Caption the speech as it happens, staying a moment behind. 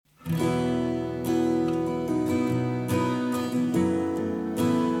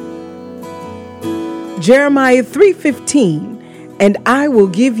Jeremiah 3:15, and I will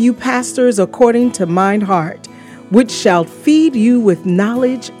give you pastors according to mine heart, which shall feed you with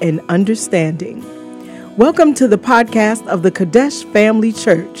knowledge and understanding. Welcome to the podcast of the Kadesh Family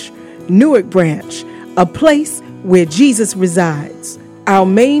Church, Newark Branch, a place where Jesus resides. Our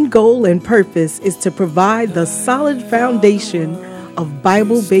main goal and purpose is to provide the solid foundation of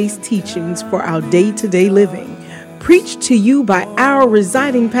Bible-based teachings for our day-to-day living, preached to you by our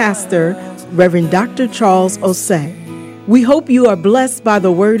residing pastor, Reverend Dr. Charles Osei. We hope you are blessed by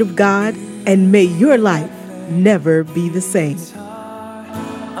the Word of God, and may your life never be the same.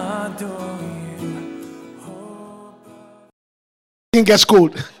 It gets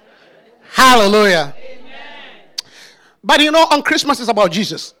cold. Hallelujah. But on Christmas is about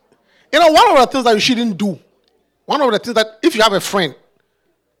Jesus. One of the things that you shouldn't do, one of the things that if you have a friend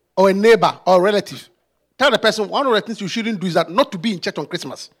or a neighbor or a relative, tell the person one of the things you shouldn't do is that not to be in church on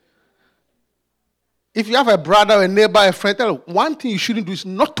Christmas. If you have a brother, a neighbor, a friend, tell them one thing you shouldn't do is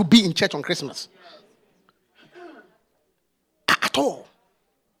not to be in church on Christmas. At all.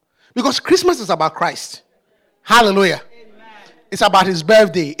 Because Christmas is about Christ. Hallelujah. Amen. It's about his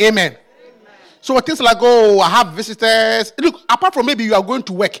birthday. Amen. So things like, I have visitors. Look, apart from maybe you are going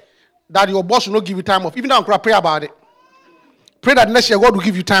to work, that your boss will not give you time off. Even though I'm pray about it. Pray that next year God will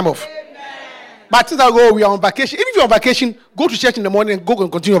give you time off. Amen. But things like, we are on vacation. Even if you're on vacation, go to church in the morning and go and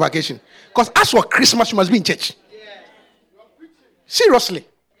continue your vacation. Because as for Christmas, you must be in church. Seriously.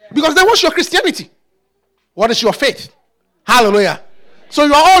 Because then what's your Christianity? What is your faith? Hallelujah. So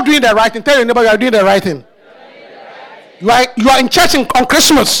you are all doing the right thing. Tell your neighbor you are doing the right thing. You are in church on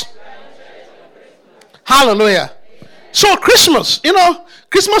Christmas. Hallelujah. So Christmas,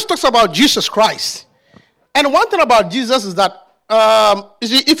 Christmas talks about Jesus Christ. And one thing about Jesus is that,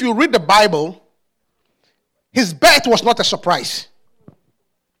 if you read the Bible, his birth was not a surprise.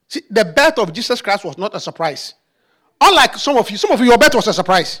 See, the birth of Jesus Christ was not a surprise. Unlike some of you, your birth was a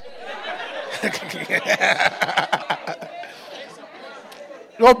surprise.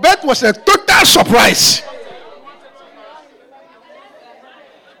 Your birth was a total surprise.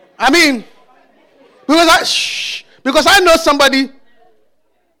 Because I know somebody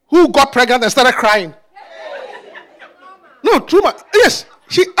who got pregnant and started crying. No, true. Yes,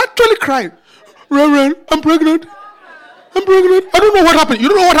 she actually cried. Reverend, I'm pregnant. I don't know what happened. You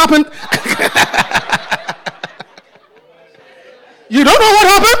don't know what happened? You don't know what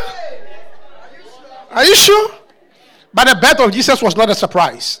happened? Are you sure? But the birth of Jesus was not a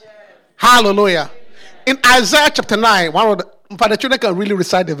surprise. Hallelujah. In Isaiah chapter 9, the children can really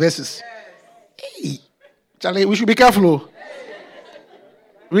recite the verses. Hey, Charlie, we should be careful.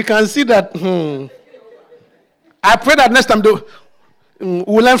 We can see that. I pray that next time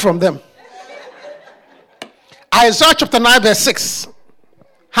we'll learn from them. Isaiah chapter 9 verse 6.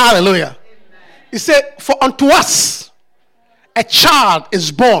 Hallelujah. He said, for unto us a child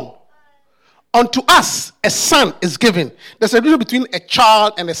is born. Unto us a son is given. There's a difference between a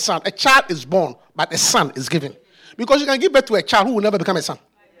child and a son. A child is born, but a son is given. Because you can give birth to a child who will never become a son.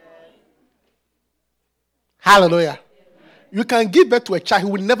 Hallelujah. You can give birth to a child who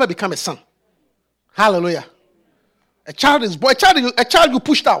will never become a son. Hallelujah. A child is born. A child you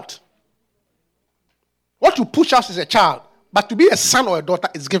pushed out. What you push out is a child. But to be a son or a daughter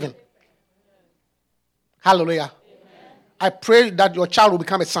is given. Hallelujah. Amen. I pray that your child will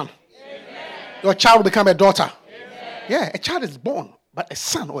become a son. Amen. Your child will become a daughter. Amen. Yeah, a child is born, but a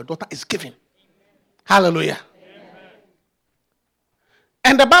son or a daughter is given. Hallelujah. Amen.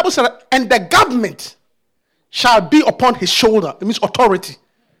 And the Bible said, and the government shall be upon his shoulder. It means authority.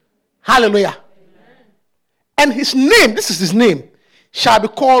 Hallelujah. Amen. And his name, this is his name, shall be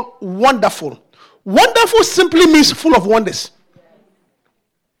called Wonderful. Wonderful simply means full of wonders.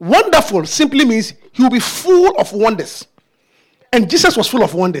 Wonderful simply means he will be full of wonders. And Jesus was full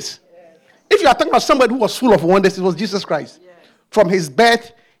of wonders. If you are talking about somebody who was full of wonders, it was Jesus Christ. From his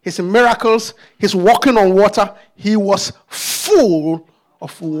birth, his miracles, his walking on water, he was full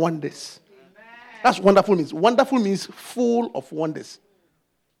of wonders. That's wonderful means. Wonderful means full of wonders.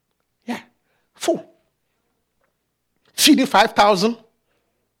 Yeah, full. Feeding 5,000.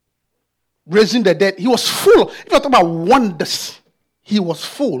 Raising the dead. He was full. If you're talking about wonders, he was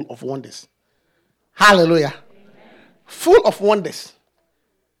full of wonders. Hallelujah. Amen. Full of wonders.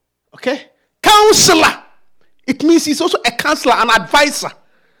 Okay? Counselor. It means he's also a counselor, an advisor.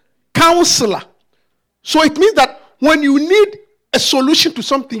 Counselor. So it means that when you need a solution to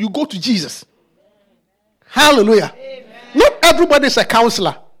something, you go to Jesus. Hallelujah. Amen. Not everybody is a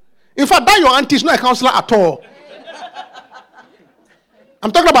counselor. In fact, that your auntie is not a counselor at all.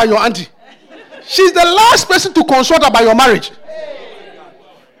 I'm talking about your auntie. She's the last person to consult about your marriage.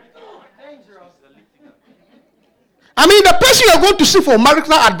 I mean, the person you're going to see for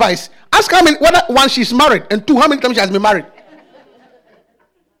marital advice, ask how many, whether one, she's married, and two, how many times she has been married.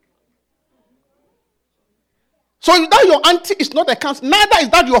 So that your auntie is not a counselor, neither is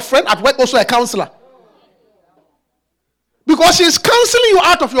that your friend at work also a counselor. Because she's counseling you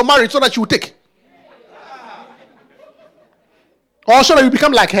out of your marriage so that you will take. Or so that you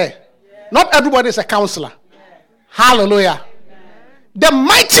become like her. Not everybody is a counselor. Hallelujah. The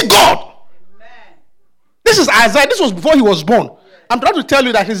mighty God. This is Isaiah. This was before he was born. I'm trying to tell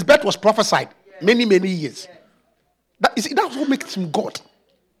you that his birth was prophesied many, many years. That's what makes him God.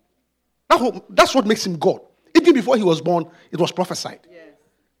 That's what makes him God. Even before he was born, it was prophesied. Yes.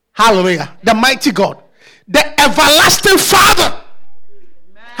 Hallelujah. The mighty God. The everlasting Father.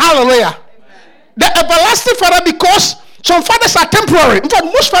 Amen. Hallelujah. Amen. The everlasting Father, because some fathers are temporary. In fact,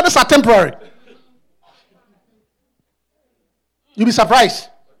 most fathers are temporary. You'll be surprised.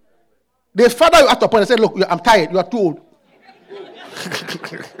 The father at the point and said, look, I'm tired. You are too old.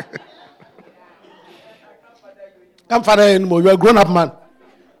 I'm father anymore. You're a grown-up man.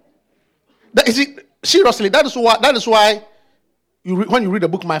 Seriously, that is why when you read the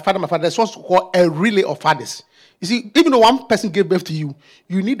book My Father, there's what's called a relay of fathers. You see, even though one person gave birth to you,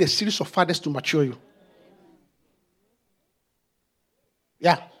 you need a series of fathers to mature you.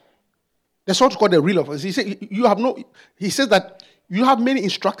 Yeah. That's what's called a relay of fathers. He says that you have many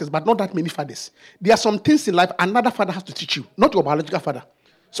instructors, but not that many fathers. There are some things in life another father has to teach you, not your biological father.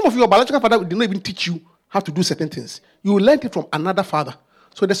 Some of your biological father did not even teach you how to do certain things. You will learn it from another father.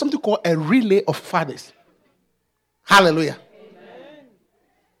 So there's something called a relay of fathers. Hallelujah.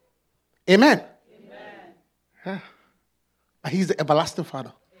 Amen. Amen. Yeah. But he's the everlasting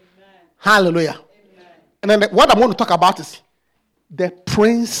Father. Amen. Hallelujah. Amen. And then what I'm going to talk about is the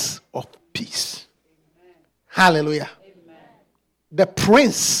Prince of Peace. Amen. Hallelujah. Amen. The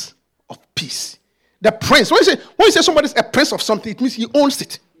Prince of Peace. The Prince. When you say somebody's a prince of something, it means he owns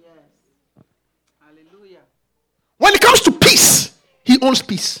it. Yes. Hallelujah. When it comes to peace, he owns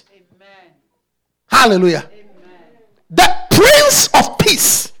peace. Amen. Hallelujah. Amen. The Prince of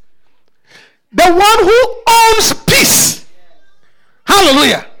Peace. The one who owns peace.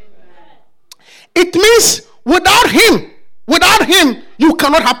 Hallelujah. Amen. It means without him, you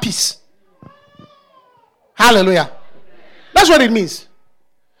cannot have peace. Hallelujah. That's what it means.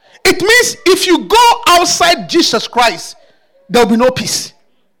 It means if you go outside Jesus Christ, there will be no peace.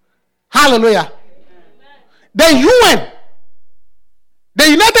 Hallelujah. The UN, the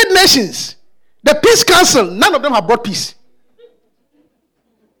United Nations, the Peace Council, none of them have brought peace.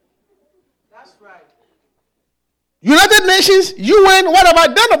 That's right. United Nations, UN,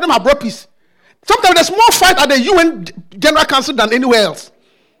 whatever, none of them have brought peace. Sometimes there's more fight at the UN General Council than anywhere else.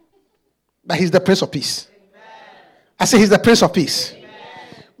 But he's the Prince of Peace. Amen. I say he's the Prince of Peace. Amen.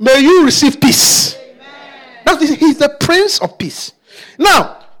 May you receive peace. He's the Prince of Peace.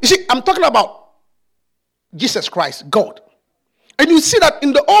 Now, you see, I'm talking about Jesus Christ, God. And you see that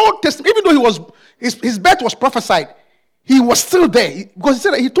in the Old Testament, even though his birth was prophesied, he was still there. Because he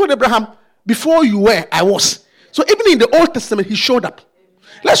said that he told Abraham, before you were, I was. So even in the Old Testament, he showed up.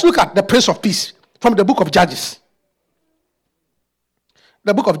 Let's look at the Prince of Peace from the book of Judges.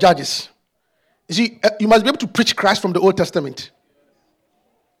 The book of Judges. You see, you must be able to preach Christ from the Old Testament.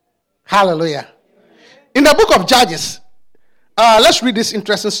 Hallelujah. In the book of Judges, let's read this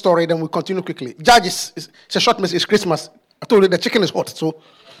interesting story, then we'll continue quickly. Judges, it's a short message, it's Christmas. I told you the chicken is hot, so.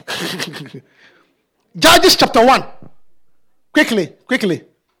 Judges chapter 1. Quickly.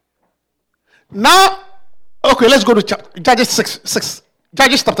 Now, okay, let's go to Judges 6.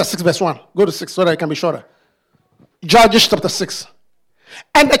 Judges chapter 6, verse 1. Go to 6 so that it can be shorter. Judges chapter 6.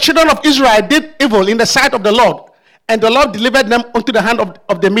 And the children of Israel did evil in the sight of the Lord, and the Lord delivered them unto the hand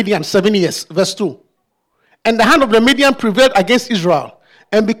of the Midian 7 years. Verse 2. And the hand of the Midian prevailed against Israel.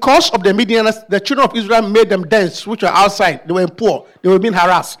 And because of the Midianites, the children of Israel made them dance, which were outside. They were poor. They were being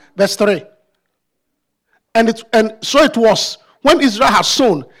harassed. Verse 3. And so it was, when Israel had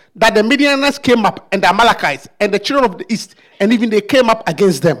sown, that the Midianites came up, and the Amalekites, and the children of the east, and even they came up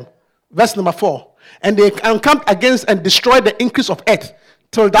against them. Verse number 4. And they encamped against and destroyed the increase of earth,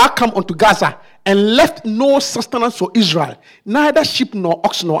 till thou come unto Gaza, and left no sustenance for Israel, neither sheep nor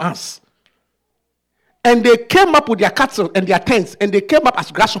ox nor ass. And they came up with their cattle and their tents, and they came up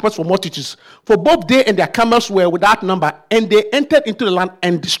as grasshoppers for multitudes. For both they and their camels were without number, and they entered into the land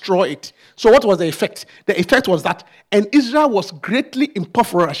and destroyed it. So what was the effect? The effect was that, and Israel was greatly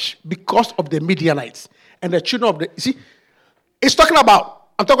impoverished because of the Midianites. And the children of I'm talking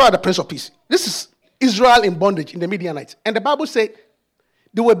about the Prince of Peace. This is Israel in bondage in the Midianites. And the Bible said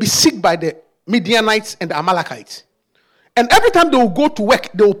they were besieged by the Midianites and the Amalekites. And every time they will go to work,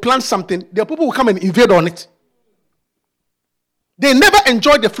 they will plant something, the people will come and invade on it. They never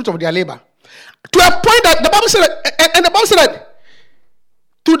enjoyed the fruit of their labor. To a point that the Bible said that, and the Bible said that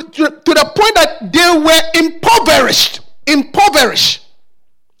to the point that they were impoverished.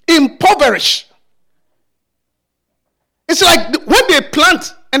 It's like when they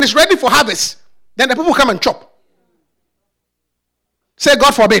plant and it's ready for harvest, then the people come and chop. Say,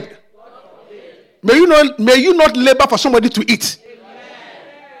 God forbid. May you not labor for somebody to eat. Amen.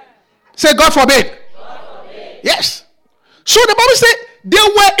 Say, God forbid. Yes. So the Bible said they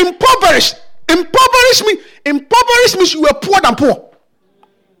were impoverished. Impoverished means you were poor than poor.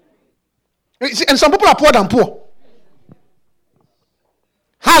 And some people are poor than poor.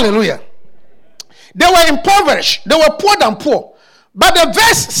 Hallelujah. They were impoverished. They were poor than poor. But the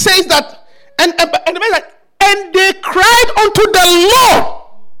verse says that, and the verse says, and they cried unto the Lord.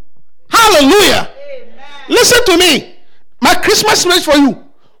 Hallelujah. Amen. Listen to me. My Christmas message for you.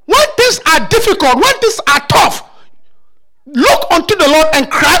 When things are difficult, when things are tough, look unto the Lord and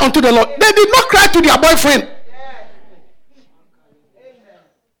cry unto the Lord. They did not cry to their boyfriend.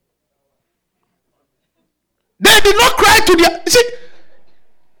 They did not cry to their... You see,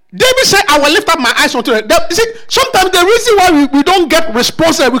 David said, I will lift up my eyes unto the... You see, sometimes the reason why we don't get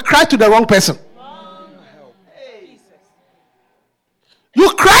response is we cry to the wrong person. You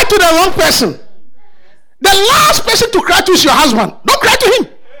cry to the wrong person. The last person to cry to is your husband. Don't cry to him.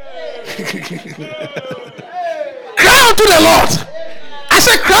 Cry unto the Lord. I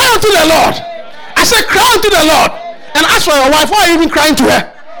said, cry unto the Lord. I said, cry unto the Lord. And ask for your wife. Why are you even crying to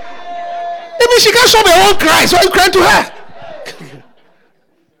her? Even she can't solve her own cry. So why are you crying to her?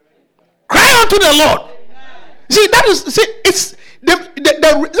 Cry unto the Lord. See, that is, see, it's they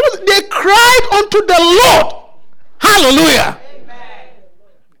cried unto the Lord. Hallelujah.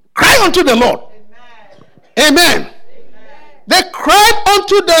 Cry unto the Lord. Amen. Amen. They cried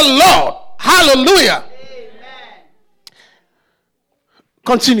unto the Lord. Hallelujah. Amen.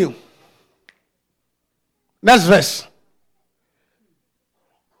 Continue. Next verse.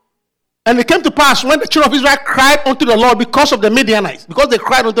 And it came to pass when the children of Israel cried unto the Lord because of the Midianites, because they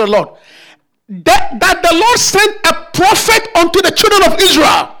cried unto the Lord, that the Lord sent a prophet unto the children of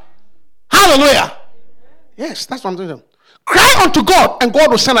Israel. Hallelujah. Yes, that's what I'm doing. Cry unto God and God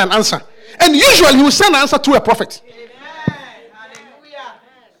will send an answer. And usually he will send an answer to a prophet. Amen. Hallelujah.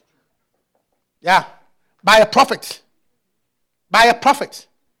 Yeah. By a prophet. By a prophet.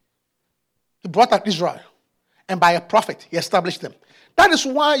 He brought out Israel. And by a prophet, he established them. That is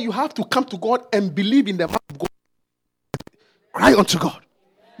why you have to come to God and believe in the man of God. Cry unto God.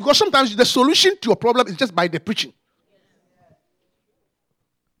 Because sometimes the solution to your problem is just by the preaching.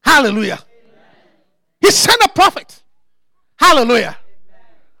 Hallelujah. He sent a prophet. Hallelujah.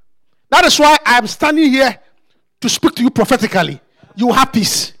 That is why I am standing here to speak to you prophetically. You will have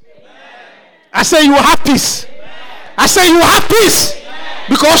peace. I say you will have peace. I say you will have peace.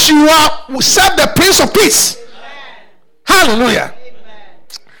 Because you serve the Prince of Peace. Hallelujah.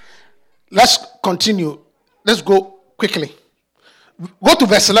 Let's continue. Let's go quickly. Go to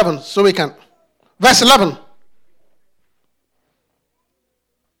verse 11 so we can. Verse 11.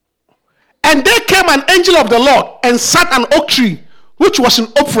 And there came an angel of the Lord and sat an oak tree which was in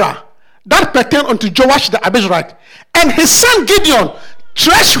Ophrah, that pertained unto Joash the Abizrite. And his son Gideon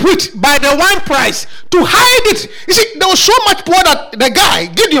threshed wheat by the wine price to hide it. You see, there was so much poor that the guy,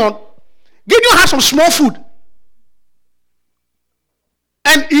 Gideon had some small food.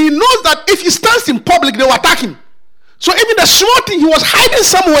 And he knows that if he stands in public, they will attack him. So even the small thing, he was hiding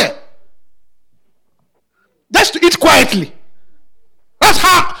somewhere. Just to eat quietly. That's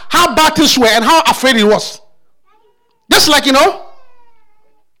how bad things were and how afraid he was. Just like, I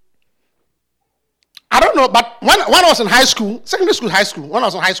don't know, but when I was in high school, secondary school, high school, when I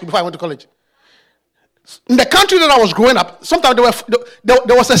was in high school before I went to college, in the country that I was growing up, sometimes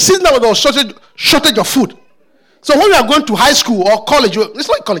there was a season where there was shortage of food. So when we are going to high school or college, it's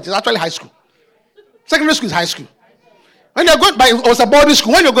not college, it's actually high school. Secondary school is high school. When you're going, it was a boarding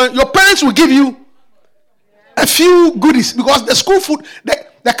school, when you're going, your parents will give you a few goodies because the school food,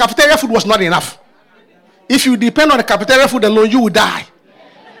 the cafeteria food was not enough. If you depend on the cafeteria food alone, you will die.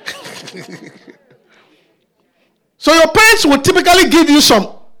 So your parents will typically give you some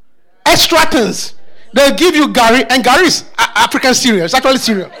extra things. They'll give you gari, and gari is African cereal. It's actually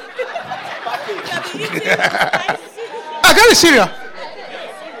cereal. Gari is cereal.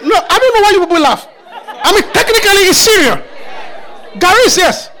 No, I don't know why you people laugh. I mean, technically it's cereal. Gari is,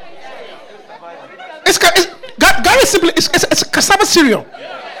 yes. Gari is simply, it's a cassava cereal.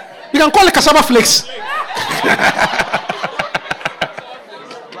 You can call it cassava flakes.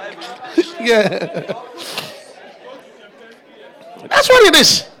 Yeah. That's what it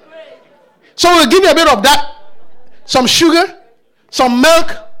is. So we'll give you a bit of that, some sugar, some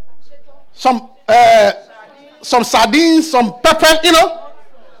milk, some sardines, some pepper,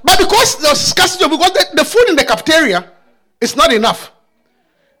 But because there's scarcity, because the food in the cafeteria is not enough.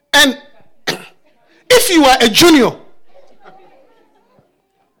 And if you are a junior,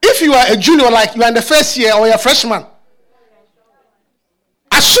 like you are in the first year or you're a freshman,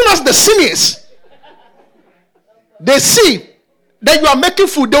 as soon as the seniors, they see that you are making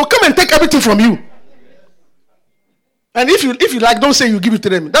food, they will come and take everything from you. And if you like, don't say you give it to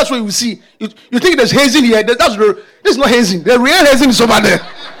them. That's what you will see. You think there's hazing here. This is not hazing. The real hazing is over there.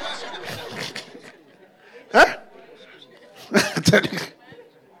 Huh?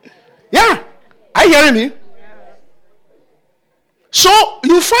 Yeah. Are you hearing me? So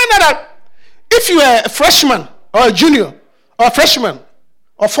you find out that if you are a freshman or a junior or a freshman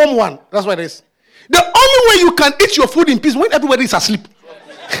or Form 1, that's what it is. The only way you can eat your food in peace when everybody is asleep.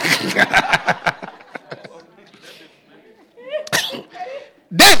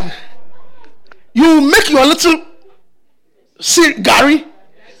 Then you make your little gari,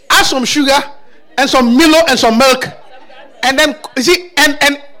 add some sugar and some Milo and some milk, and then you see, and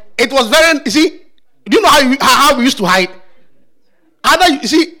it was very, you see, do you know how we used to hide?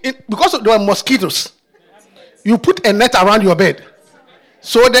 Because there were mosquitoes, you put a net around your bed,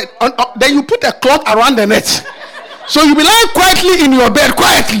 so that then you put a cloth around the net, so you be lying quietly in your bed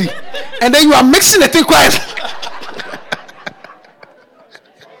quietly, and then you are mixing the thing quietly.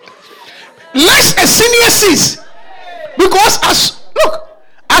 Lest a senior sees, because as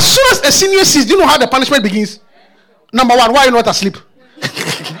soon as a senior sees, do you know how the punishment begins? Number 1, why are you not asleep?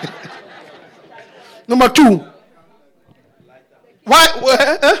 Number 2, why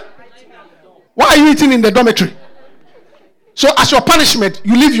are you eating in the dormitory? So as your punishment,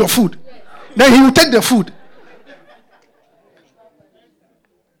 you leave your food. Then he will take the food.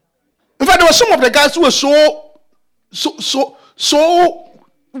 In fact, there were some of the guys who were so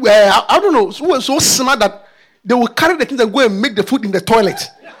I don't know, so smart that they will carry the things and go and make the food in the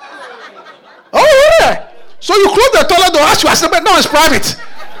toilet. Oh yeah. So you close the toilet door, ask you asleep, but now it's private.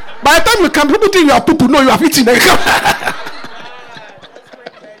 By the time you come, people think you are poo-poo. No, you have eaten.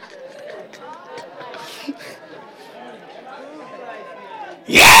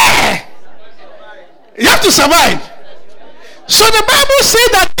 Yeah. You have to survive. So the Bible says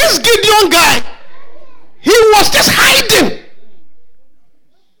that this Gideon guy, he was just hiding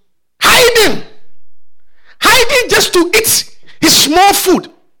just to eat his small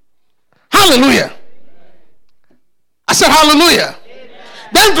food. Hallelujah. I said hallelujah. Amen.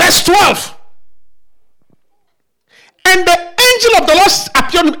 Then verse 12. And the angel of the Lord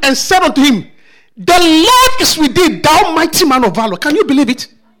appeared and said unto him, the Lord is with thee, thou mighty man of valor. Can you believe it?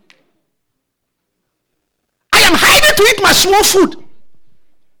 I am hiding to eat my small food.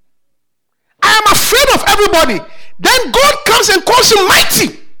 I am afraid of everybody. Then God comes and calls him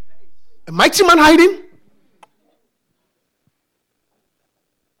mighty. A mighty man hiding?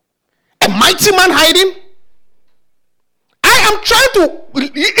 A mighty man hiding? I am trying to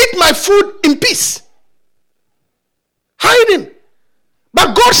eat my food in peace. Hiding.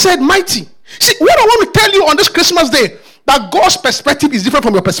 But God said mighty. See, what I want to tell you on this Christmas day, that God's perspective is different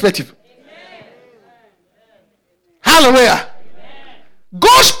from your perspective. Amen. Hallelujah. Amen.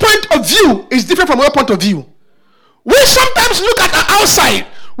 God's point of view is different from your point of view. We sometimes look at the outside.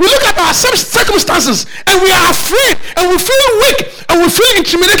 We look at our circumstances and we are afraid and we feel weak and we feel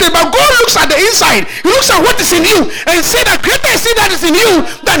intimidated. But God looks at the inside. He looks at what is in you and says that greater is he that is in you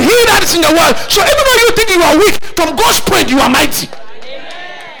than he that is in the world. So even though you think you are weak, from God's point you are mighty.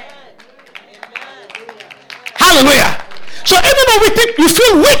 Hallelujah. So even though we think you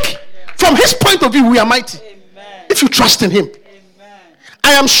feel weak, from his point of view we are mighty. Amen. If you trust in him. Amen.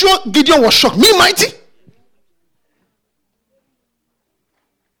 I am sure Gideon was shocked. Me mighty?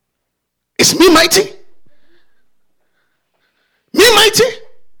 It's me mighty? Me mighty?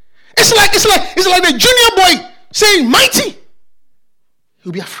 It's like the junior boy saying mighty.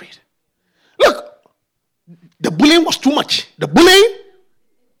 He'll be afraid. Look, the bullying was too much. The bullying,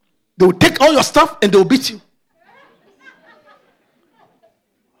 they will take all your stuff and they will beat you.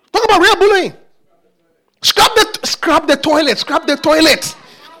 Talk about real bullying. Scrub the toilet.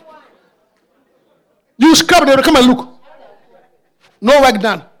 You scrub, they will come and look. No work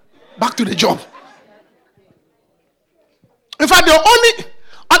done. Back to the job. In fact, the only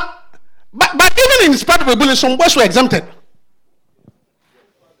but even in spite of the bullying, some boys were exempted.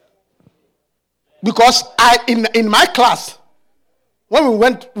 Because in my class, when we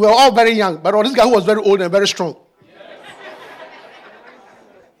went, we were all very young, but this guy who was very old and very strong.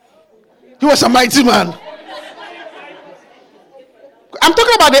 He was a mighty man. I'm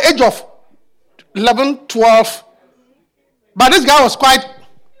talking about the age of 11, 12, But this guy was quite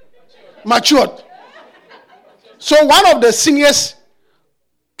matured. So one of the seniors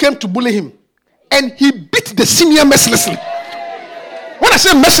came to bully him. And he beat the senior mercilessly. When I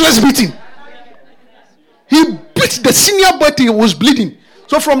say merciless beating, he beat the senior boy till he was bleeding.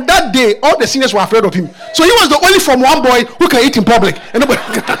 So from that day, all the seniors were afraid of him. So he was the only from one boy who can eat in public. And he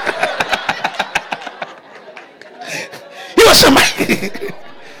was a man.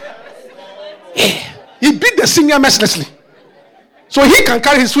 He beat the senior mercilessly. So he can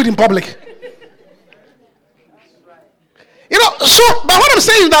carry his food in public. You know, so, but what I'm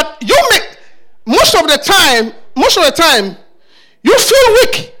saying is that you make, most of the time, you feel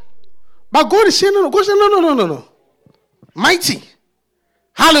weak. But God is saying, no. God says, no. Mighty.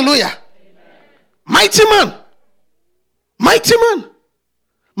 Hallelujah. Amen. Mighty man. Mighty man.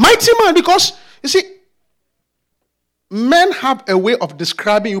 Mighty man. Because, you see, men have a way of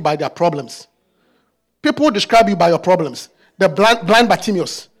describing you by their problems. People describe you by your problems. The blind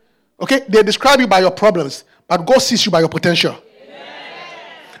Bartimaeus. Okay? They describe you by your problems. But God sees you by your potential. Amen.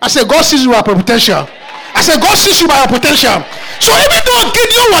 I said, God sees you by your potential. I said, God sees you by your potential. So even though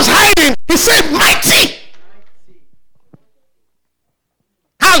Gideon was hiding, he said, mighty.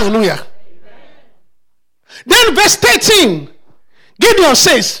 Hallelujah. Then verse 13, Gideon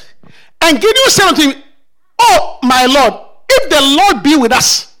says, and Gideon said unto him, oh my Lord, if the Lord be with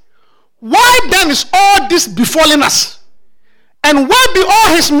us, why then is all this befalling us? And where be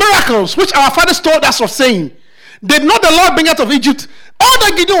all his miracles which our fathers told us of, saying, did not the Lord bring out of Egypt? All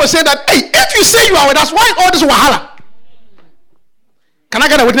that Gideon was saying that, hey, if you say you are with us, why all this wahala? Can I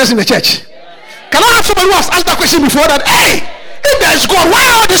get a witness in the church? Can I have somebody who has asked that question before that? Hey, if there is God, why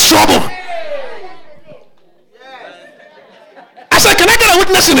all this trouble? I said, can I get a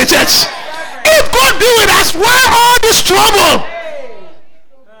witness in the church? If God be with us, why all this trouble?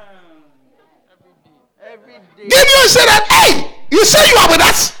 Gideon said that, hey, you say you are with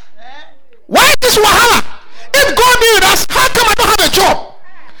us. Why this wahala? If God be with us, how come I don't have a job?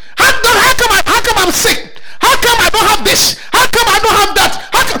 How come I'm sick? How come I don't have this? How come I don't have that?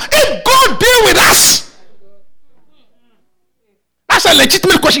 If God be with us, that's a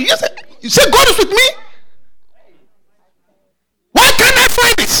legitimate question. You say God is with me? Why can't I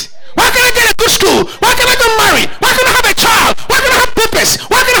find it? Why can't I get a good school? Why can't I get married? Why can't I have a child? Why can't I have papers?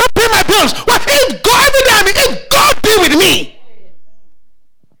 Why can't I pay my bills? Why, if God be with me,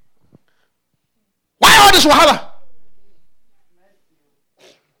 why all this wahala?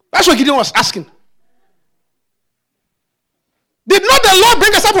 That's what Gideon was asking. Did not the Lord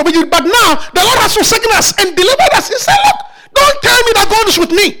bring us up from Egypt? But now the Lord has forsaken us and delivered us. He said, look, don't tell me that God is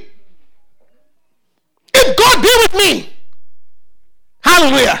with me. If God be with me,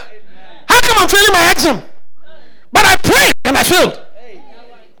 hallelujah. How come I'm failing my exam? But I prayed and I failed.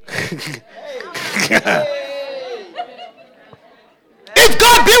 If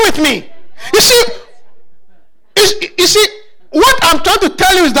God be with me, you see, what I'm trying to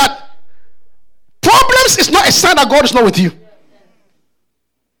tell you is that problems is not a sign that God is not with you.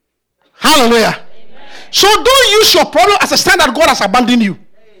 Hallelujah. So don't use your problem as a sign that God has abandoned you.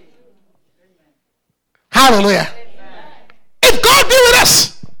 Hallelujah. If God be with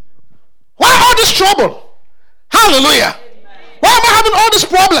us, why all this trouble? Hallelujah. Why am I having all these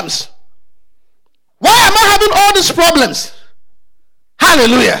problems? Why am I having all these problems?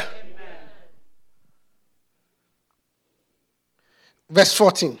 Hallelujah. Verse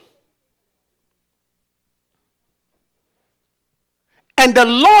 14. And the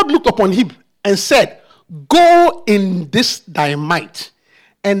Lord looked upon him and said, go in this thy might,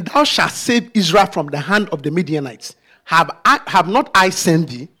 and thou shalt save Israel from the hand of the Midianites. Have not I sent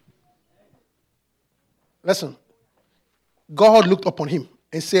thee? Listen. God looked upon him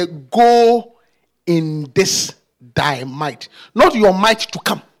and said, go in this thy might. Not your might to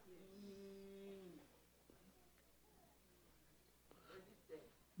come.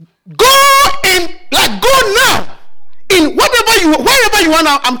 Go in, like go now. In wherever you are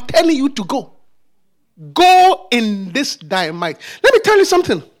now, I'm telling you to go. Go in this thy might. Let me tell you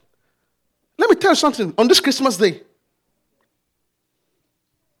something. On this Christmas day,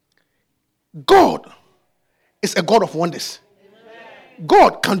 God is a God of wonders. Amen.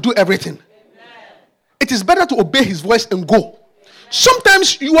 God can do everything. Amen. It is better to obey his voice and go.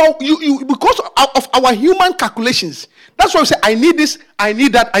 Sometimes you because of our human calculations. That's why we say, I need this, I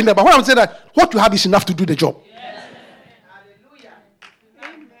need that, I need that. But when I'm saying that, what you have is enough to do the job. Yes. Hallelujah.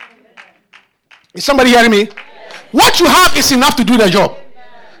 Is somebody hearing me? Yes. What you have is enough to do the job. Yes.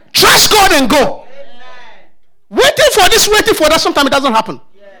 Trust God and go. Yes. Waiting for this, waiting for that, sometimes it doesn't happen.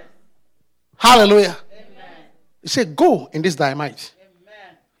 Yes. Hallelujah. Amen. You say, go in this thy might.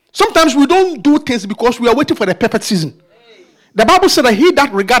 Amen. Sometimes we don't do things because we are waiting for the perfect season. Hey. The Bible said that he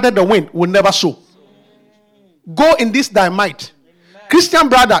that regarded the wind will never sow. Go in this thy might. Amen. Christian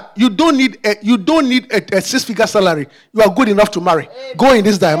brother, you don't need a 6-figure salary. You are good enough to marry. Amen. Go in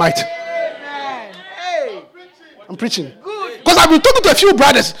this thy might. Amen. Hey. I'm preaching. Because I've been talking to a few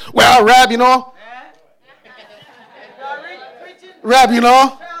brothers. Well, Reb, Reb,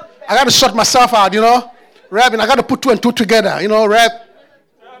 I got to sort myself out, Reb, and I got to put 2 and 2 together, Reb.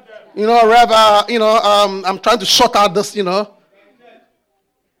 Reb, I'm trying to sort out this,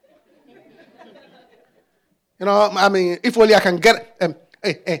 if only I can get.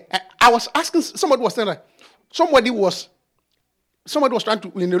 I was asking. Somebody was saying that somebody was trying to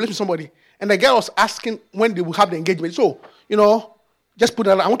relate with somebody, and the girl was asking when they will have the engagement. So just put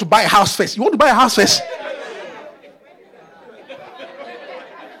that. I want to buy a house first. You want to buy a house first?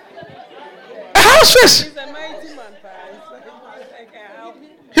 A house first. He's a mighty man,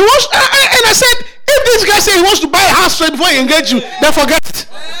 he wants, and I said, if this guy says he wants to buy a house first before he engage you, then forget it.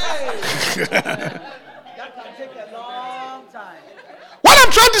 What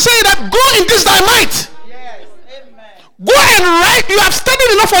I'm trying to say is that go in this thy might. Yes. Amen. Go and write. You have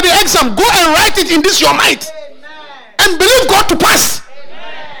studied enough for the exam. Go and write it in this your might. Amen. And believe God to pass.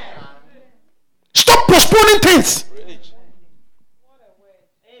 Amen. Stop postponing things.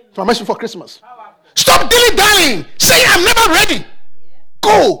 So I'm asking for Christmas. Stop dilly-dallying. Say I'm never ready.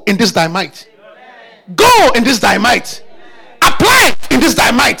 Go in this thy might. Amen. Go in this thy might. Amen. Apply in this thy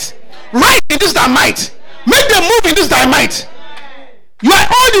might. Write in this thy might. Make them move in this thy might. You are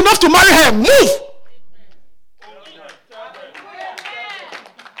old enough to marry her. Move.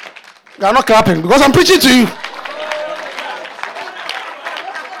 You are not clapping because I'm preaching to you.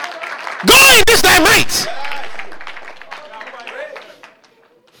 Go in this thy might.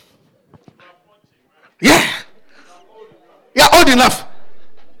 Yeah. You are old enough.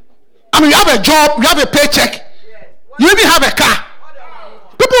 I mean, you have a job, you have a paycheck, you even have a car.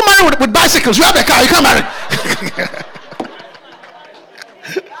 People marry with bicycles. You have a car, you can't marry.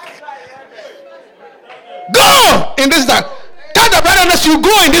 Go in this time. Tell the brother that you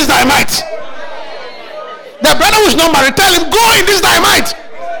go in this thy might. The brother who's not married, tell him go in this thy might.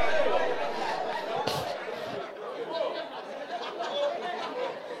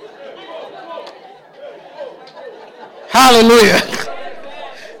 Hallelujah.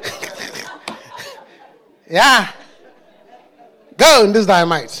 Yeah. Go in this thy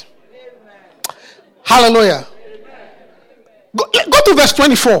might. Hallelujah. Go to verse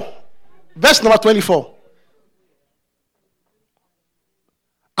 24. Verse number 24.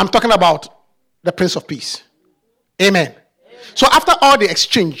 I'm talking about the Prince of Peace. Amen. So after all the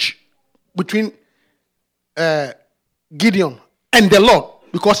exchange between Gideon and the Lord,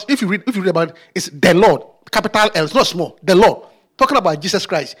 because if you read about it, it's the Lord, capital L, it's not small, the Lord. Talking about Jesus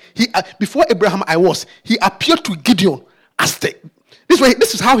Christ. He before Abraham he appeared to Gideon as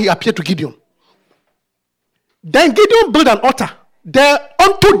this is how he appeared to Gideon. Then Gideon built an altar there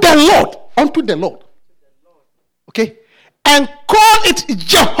unto the Lord. Okay? And call it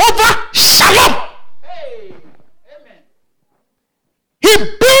Jehovah Shalom. Hey. Amen. He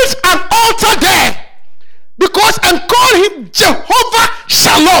built an altar there and call him Jehovah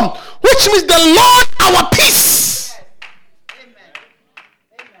Shalom, which means the Lord our peace. Amen.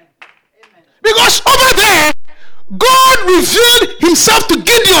 Amen. Amen. Because over there, God revealed himself to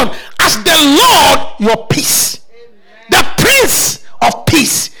Gideon as the Lord your peace. Amen. The Prince of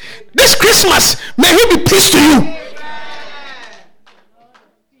Peace. This Christmas, may he be peace to you.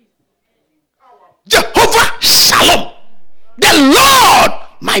 Jehovah Shalom, the Lord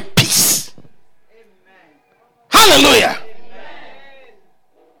my peace. Amen. Hallelujah. Amen.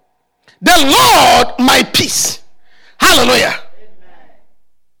 The Lord my peace. Hallelujah. Amen.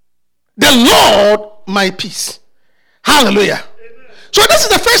 The Lord my peace. Hallelujah. Amen. So this is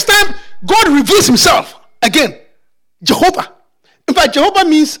the first time God reveals himself again. Jehovah. In fact, Jehovah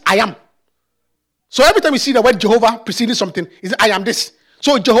means I am. So every time you see the word Jehovah preceding something, is I am this.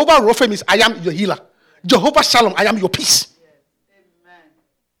 So Jehovah Rapha means I am your healer. Jehovah Shalom, I am your peace. Yes. Amen.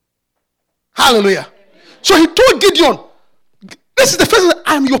 Hallelujah. Amen. So he told Gideon, this is the first time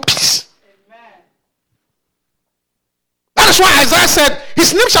I am your peace. Amen. That is why Isaiah said,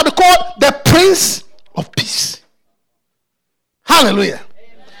 his name shall be called the Prince of Peace. Hallelujah.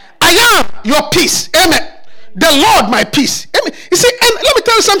 Amen. I am your peace. Amen. The Lord my peace. Amen. You see, and let me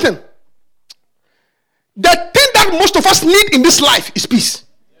tell you something. The thing that most of us need in this life is peace.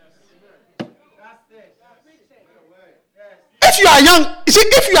 If you are young, you see,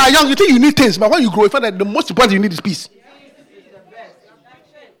 if you are young, you think you need things, but when you grow, you find that the most important you need is peace.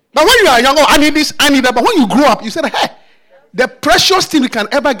 But when you are young, I need this, I need that. But when you grow up, you say, hey, the precious thing we can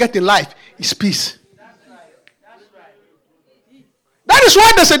ever get in life is peace. That is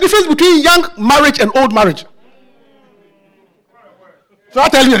why there's a difference between young marriage and old marriage. So I'll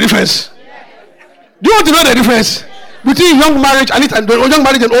tell you the difference. Do you want to know the difference between young marriage and young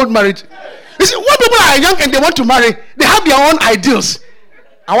marriage and old marriage? You see, when people are young and they want to marry, they have their own ideals.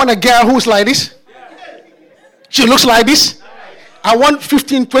 I want a girl who's like this. She looks like this. I want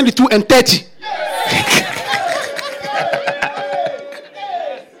 15, 22, and 30.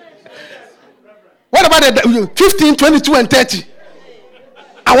 What about the 15, 22, and 30?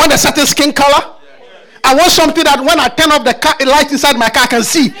 I want a certain skin color. I want something that when I turn off the light inside my car, I can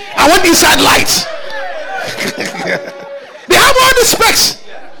see. I want inside lights. They have all the specs.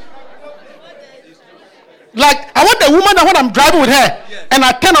 Like, I want a woman that when I'm driving with her and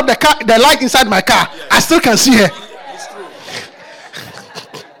I turn off the light inside my car, I still can see her.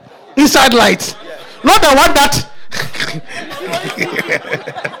 Inside lights. Not the one that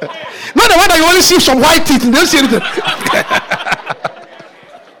not the one that you only see some white teeth and don't see anything.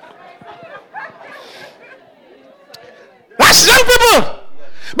 That's young people.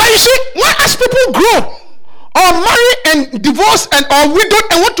 But you see, when as people grow or marry and divorce and or widow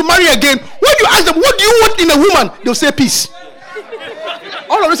and want to marry again, when you ask them, what do you want in a woman? They'll say peace.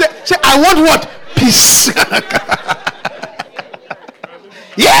 All of them say, I want what? Peace.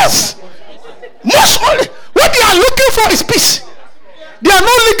 Yes. Most only what they are looking for is peace. They are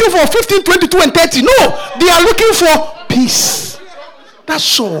not looking for 15, 22, and 30. No, they are looking for peace.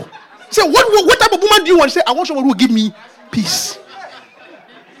 That's all. Say, what type of woman do you want? Say, I want someone who will give me peace.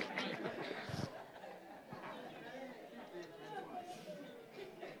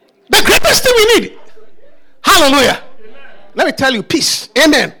 The greatest thing we need. Hallelujah. Let me tell you, peace.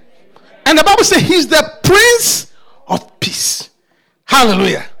 Amen. And the Bible says he's the Prince of Peace.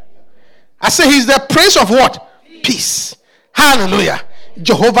 Hallelujah. I say he's the Prince of what? Peace. Hallelujah.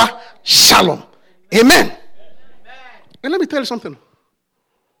 Jehovah Shalom. Amen. And let me tell you something.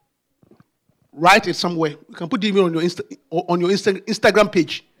 Write it somewhere. You can put it on your Instagram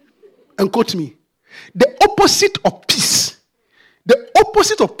page and quote me. The opposite of peace. The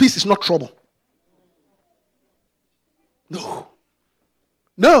opposite of peace is not trouble. No.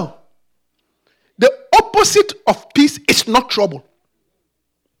 No. The opposite of peace is not trouble.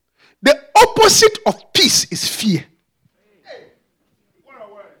 The opposite of peace is fear.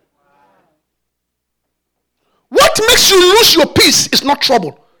 What makes you lose your peace is not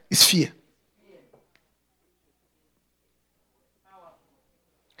trouble, it's fear.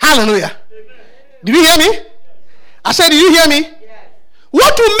 Hallelujah. Did you hear me? I said, did you hear me?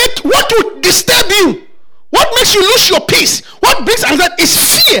 What will disturb you? What makes you lose your peace? What brings anxiety is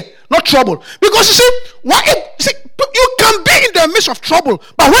fear, not trouble. Because you see, you can be in the midst of trouble,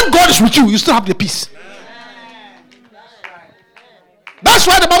 but when God is with you, you still have the peace. That's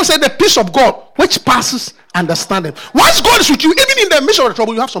why the Bible said the peace of God, which passes understanding. Once God is with you, even in the midst of the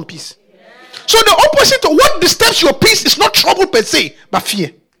trouble, you have some peace. So the opposite of what disturbs your peace is not trouble per se, but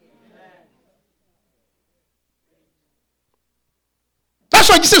fear. That's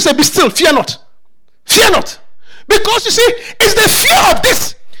why Jesus said, be still, fear not. Fear not. Because you see, it's the fear of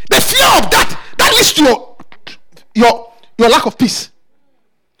this, the fear of that leads to your lack of peace.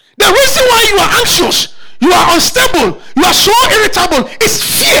 The reason why you are anxious, you are unstable, you are so irritable is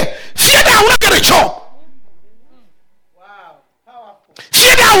fear. Fear that I will not get a job. Wow.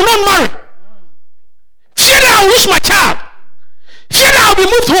 Fear that I will not marry. Fear that I will lose my child. Fear that I will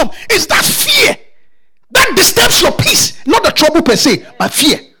be moved home. It's that fear that disturbs your peace, not the trouble per se, but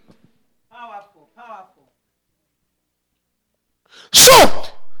fear. Powerful. So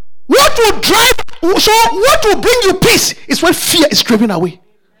what will bring you peace is when fear is driven away.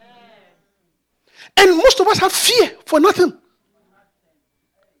 And most of us have fear for nothing.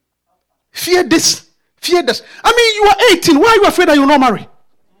 Fear this, fear this. I mean, you are 18. Why are you afraid that you will not marry?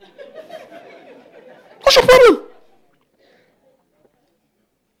 What's your problem?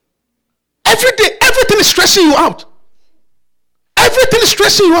 Every day, everything is stressing you out. Everything is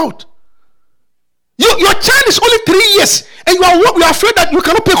stressing you out. Your child is only 3 years, and you are afraid that you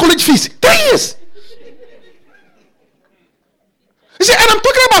cannot pay college fees. 3 years. You see, and I'm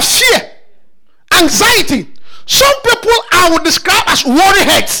talking about fear, anxiety. Some people I would describe as worry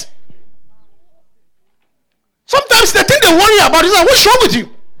heads. Sometimes the thing they worry about is like, what's wrong with you?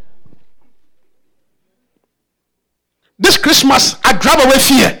 This Christmas, I drive away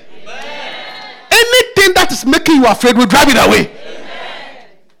fear. Anything that is making you afraid will drive it away.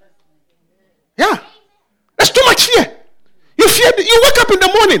 Yeah. There's too much fear. You fear. You wake up in the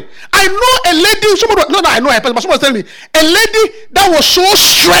morning. I know a lady, I know her, but someone was telling me, a lady that was so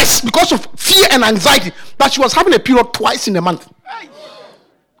stressed because of fear and anxiety that she was having a period twice in a month.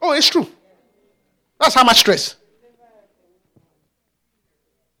 Oh, it's true. That's how much stress.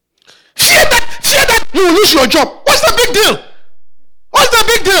 you will lose your job. What's the big deal? What's the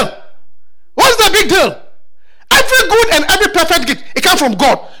big deal? What's the big deal? Every good and every perfect gift, it comes from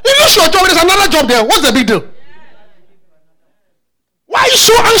God. You lose your job, there's another job there. What's the big deal? Why are you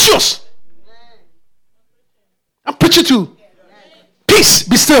so anxious? I'm preaching to you. Peace,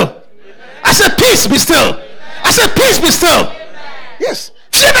 be still. I said, peace, be still. I said, peace, be still. Yes.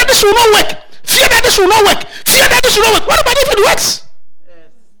 Fear that this will not work. Fear that this will not work. Fear that this will not work. What about if it works?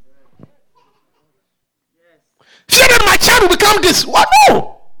 Fear that my child will become this. What?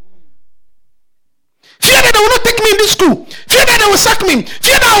 No. Fear that they will not take me in this school. Fear that they will sack me.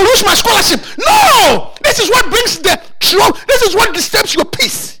 Fear that I will lose my scholarship. No. This is what brings the trouble. This is what disturbs your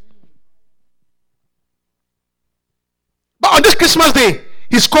peace. But on this Christmas day,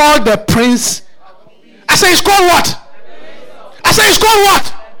 he's called the Prince. I say he's called what? I say he's called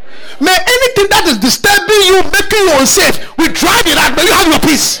what? May anything that is disturbing you, making you unsafe, we drive it out. May you have your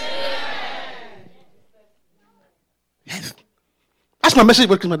peace. Yes. That's my message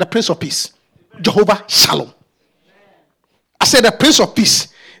for Christmas. The Prince of Peace. Jehovah Shalom. I said the Prince of Peace.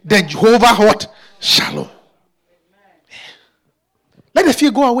 The Jehovah what? Shalom. Let the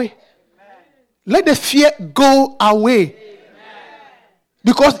fear go away. Let the fear go away.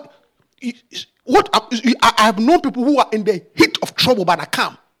 Because I have known people who are in the heat of trouble but are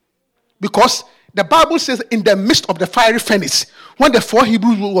calm. Because the Bible says in the midst of the fiery furnace, when the 4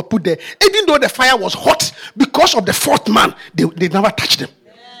 Hebrews were put there, even though the fire was hot, because of the 4th man, they never touched them.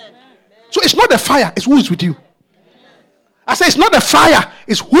 So it's not the fire, it's who is with you. I say it's not the fire,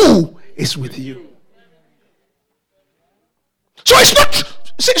 it's who is with you. So it's not,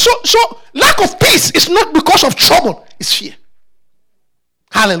 so lack of peace is not because of trouble, it's fear.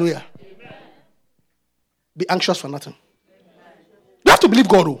 Hallelujah. Amen. Be anxious for nothing. You have to believe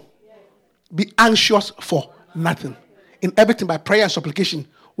God. Be anxious for nothing. In everything by prayer and supplication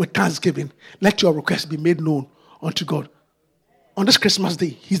with thanksgiving, let your requests be made known unto God. On this Christmas day,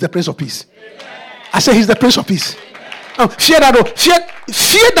 he's the Prince of Peace. Amen. I say he's the Prince of Peace. Fear that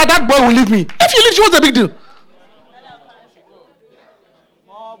fear that boy will leave me. If he leaves you, what's the big deal?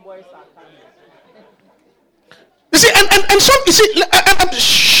 You see, and some, you see,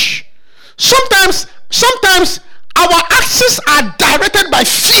 sometimes our actions are directed by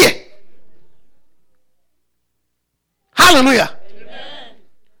fear. Hallelujah. Amen.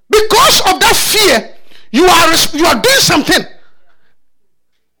 Because of that fear, you are doing something.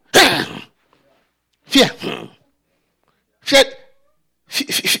 Fear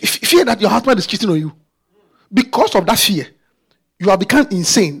that your husband is cheating on you. Because of that fear, you have become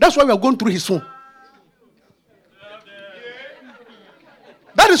insane. That's why we are going through his phone.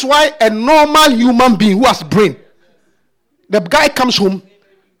 That is why a normal human being who has brain, the guy comes home,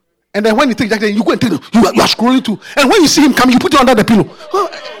 and then when he takes that, you go and take you are scrolling too. And when you see him coming, you put it under the pillow. Oh,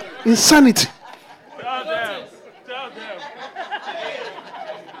 insanity. Tell them.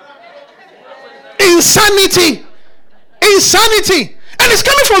 Insanity. And it's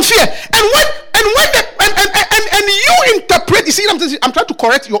coming from fear. And you interpret, you see, I'm trying to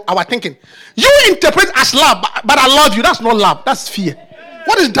correct our thinking. You interpret as love, but I love you. That's not love, that's fear.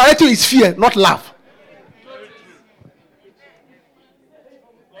 What is directing is fear, not love.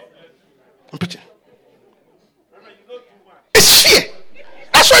 I'm preaching. It's fear.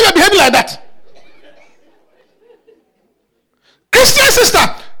 That's why you're behaving like that. Christian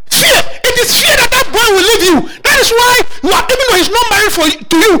sister, fear. It is fear that boy will leave you. That is why you are, even though he's not married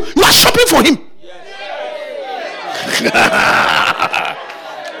to you, you are shopping for him.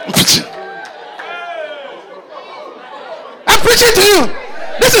 I'm preaching. I'm preaching to you.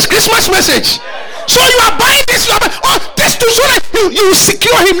 This is Christmas message. So you are buying this, this to so that you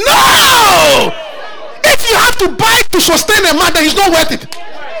secure him. No! If you have to buy to sustain a man, then it's not worth it.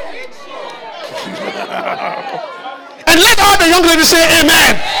 And let all the young ladies say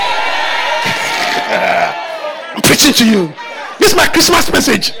amen. I'm preaching to you. This is my Christmas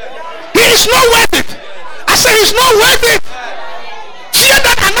message. He is not worth it. I say he's not worth it. Fear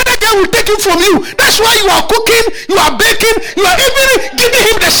that another guy will take him from you. That's why you are cooking, you are baking, you are even giving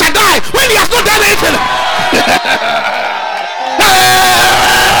him the Shaddai when he has not done anything.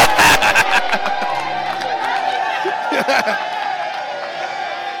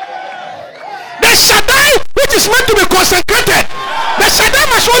 The Shaddai, which is meant to be consecrated, the Shaddai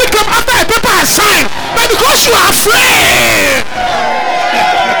must only come after a paper has signed. But because you are afraid,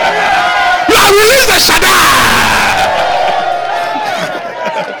 you have released the Shaddai.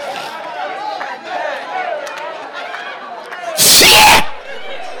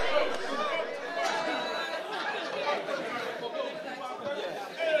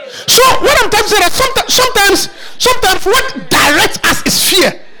 So what I'm trying to say is that sometimes what directs us is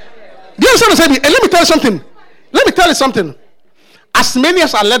fear. Do you understand what I'm saying? And let me tell you something. Let me tell you something. As many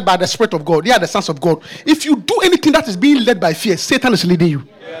as are led by the Spirit of God, they are the sons of God. If you do anything that is being led by fear, Satan is leading you.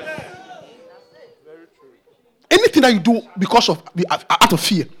 Anything that you do because of out of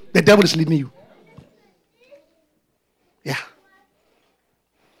fear, the devil is leading you. Yeah.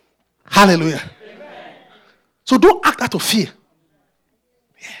 Hallelujah. Amen. So don't act out of fear.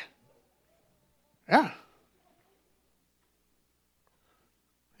 Yeah.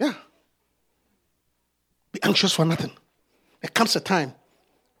 Yeah. Be anxious for nothing. There comes a time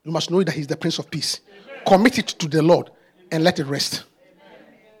you must know that He's the Prince of Peace. Amen. Commit it to the Lord and let it rest.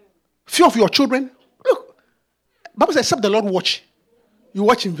 Amen. Fear of your children. Look, Bible says, except the Lord watch, you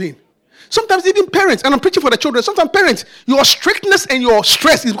watch in vain. Sometimes even parents, and I'm preaching for the children, sometimes parents, your strictness and your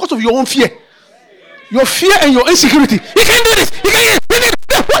stress is because of your own fear. Your fear and your insecurity. You can't do this. You can't do this.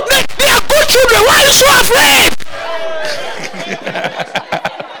 They are good children. Why are you so afraid?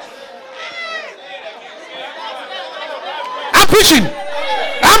 I'm preaching.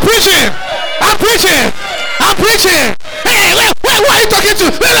 Hey, where are you talking to?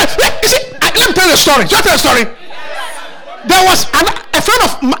 You see, let me tell you a story. Just tell a story. There was a friend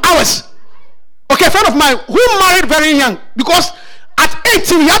of ours. Okay, a friend of mine who married very young because at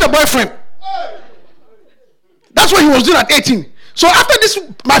 18 he had a boyfriend. That's what he was doing at 18. So after this,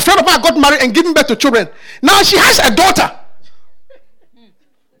 my friend of mine got married and given birth to children. Now she has a daughter.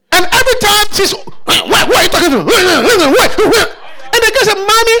 And every time she's, what are you talking to? And the girl said,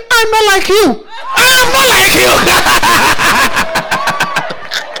 Mommy, I'm not like you. I am not like you.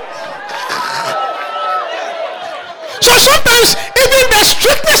 So sometimes even the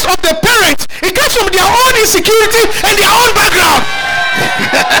strictness of the parents, it comes from their own insecurity and their own background.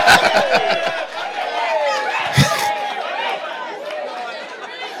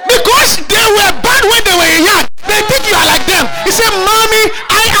 Because they were bad when they were young, they think you are like them. He said, Mommy,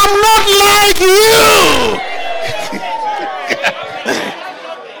 I am not like you.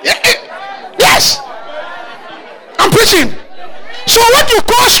 Yes, I'm preaching. So what you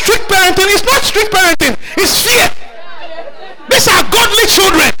call strict parenting is not strict parenting, it's fear. These are godly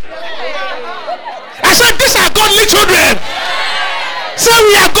children. I said these are godly children. Say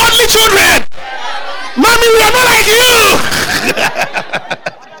we are godly children. Mommy, we are not like you.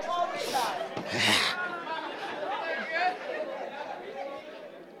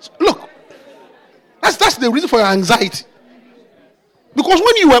 Look, that's the reason for your anxiety. Because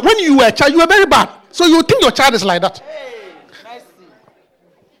when you were a child, you were very bad. So you think your child is like that.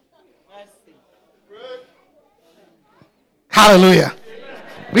 Hallelujah.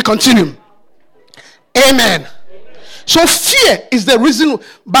 We continue. Amen. So fear is the reason,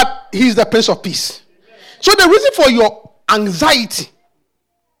 but He is the Prince of Peace. So the reason for your anxiety,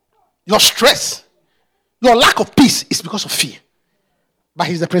 your stress, your lack of peace is because of fear. But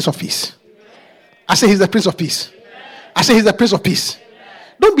He's the Prince of Peace. I say He's the Prince of Peace. I say He's the Prince of Peace.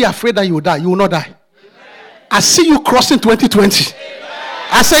 Don't be afraid that you will die. You will not die. I see you crossing 2020.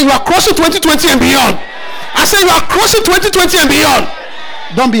 I say you are crossing 2020 and beyond. I say you are crossing 2020 and beyond.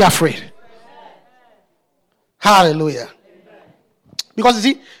 Don't be afraid. Hallelujah. Because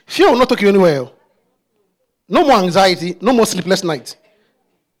you see, fear will not take you anywhere. No more anxiety, no more sleepless nights.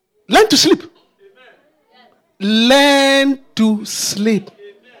 Learn to sleep. Learn to sleep.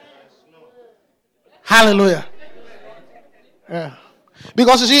 Hallelujah. Yeah.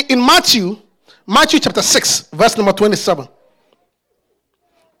 Because you see, in Matthew chapter 6, verse number 27.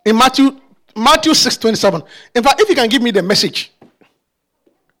 In Matthew 6:27. In fact, if you can give me the message.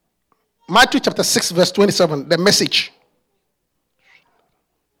 Matthew chapter 6, verse 27, the message.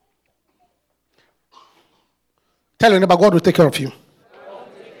 Tell your neighbor, God will take care of you.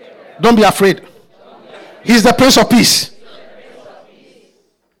 Don't be afraid. He's the Prince of Peace.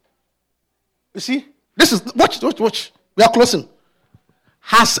 You see, this is, watch. We are closing.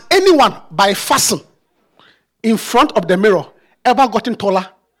 Has anyone, by fasting in front of the mirror, ever gotten taller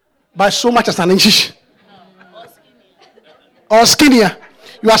by so much as an inch? Or skinnier?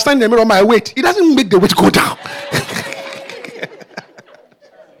 You are standing in the mirror, my weight. It doesn't make the weight go down.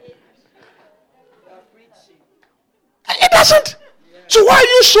 It doesn't. So why are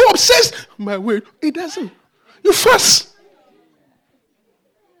you so obsessed? My weight. It doesn't. You fast.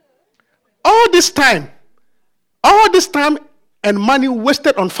 All this time and money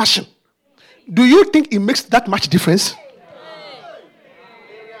wasted on fashion. Do you think it makes that much difference?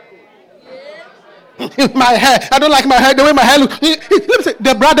 My hair. I don't like my hair. The way my hair looks. Let me say,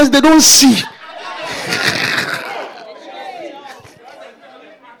 the brothers, they don't see.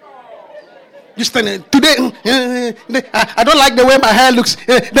 You stand today. I don't like the way my hair looks.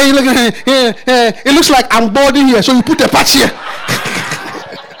 Then you look. It looks like I'm balding here, so you put a patch here.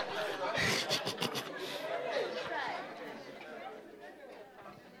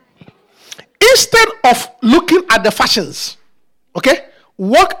 instead of looking at the fashions, okay,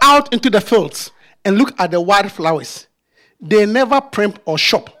 walk out into the fields and look at the wild flowers. They never primp or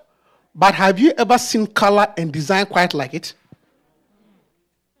shop. But have you ever seen color and design quite like it?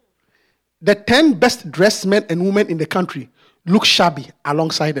 The 10 best dressed men and women in the country look shabby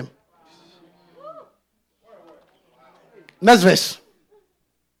alongside them. Next verse.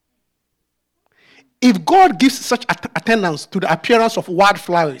 If God gives such attendance to the appearance of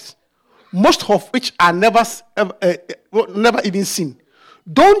wildflowers, most of which are never even seen,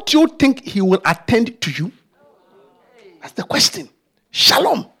 don't you think he will attend to you? That's the question.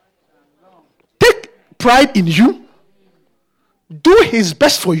 Shalom. Take pride in you. Do his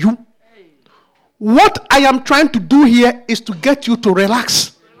best for you. What I am trying to do here is to get you to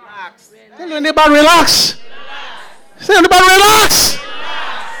relax. Tell your neighbor, relax. Say, your neighbor, relax.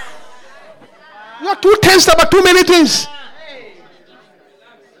 You are too tense about too many things.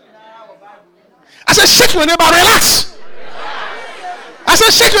 I said, shake your neighbor, relax. I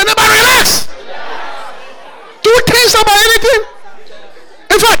said, shake your neighbor, relax. Too tense about anything.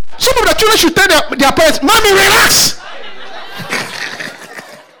 In fact, some of the children should tell their parents, Mommy, relax.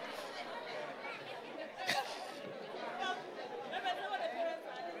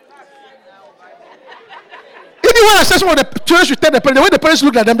 Even when I said some of the children should tell the parents, the way the parents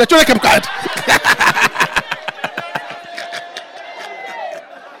looked at them, the children kept quiet.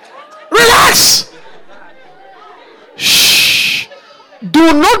 Relax. Shh.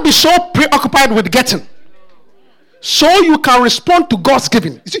 Do not be so preoccupied with getting, so you can respond to God's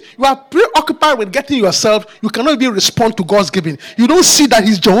giving. You see, you are preoccupied with getting yourself, you cannot even respond to God's giving. You don't see that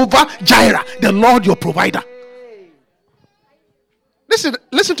He's Jehovah Jireh, the Lord your provider.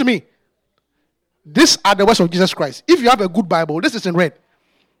 Listen to me. These are the words of Jesus Christ. If you have a good Bible, this is in red.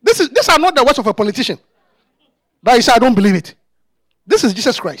 These are not the words of a politician. That is, I don't believe it. This is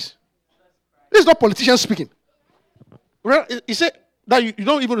Jesus Christ. This is not politicians speaking. He said that you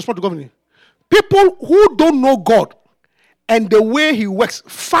don't even respond to government. People who don't know God and the way He works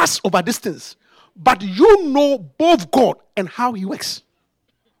fast over distance, but you know both God and how He works.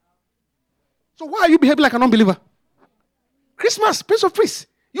 So why are you behaving like an unbeliever? Christmas, Prince of Peace.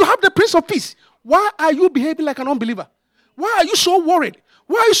 You have the Prince of Peace. Why are you behaving like an unbeliever? Why are you so worried?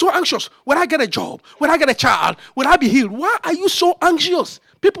 Why are you so anxious? Will I get a job? Will I get a child? Will I be healed? Why are you so anxious?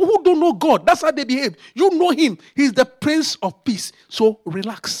 People who don't know God, that's how they behave. You know Him. He's the Prince of Peace. So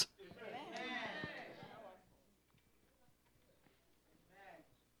relax.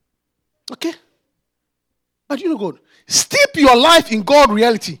 Okay? But you know God. Steep your life in God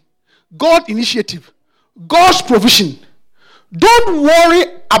reality, God initiative, God's provision. Don't worry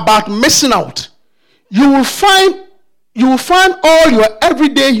about missing out. You will find all your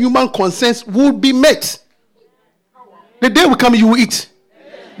everyday human concerns will be met. The day will come, you will eat.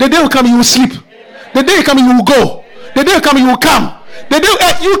 The day will come, you will sleep. The day will come, you will go. The day will come, you will come. The day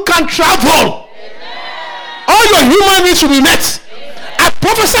you can travel. All your human needs will be met. I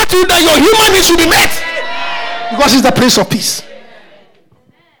prophesy to you that your human needs will be met. Because He's the Prince of Peace.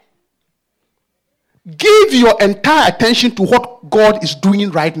 Give your entire attention to what God is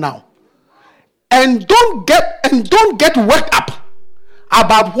doing right now. And don't get worked up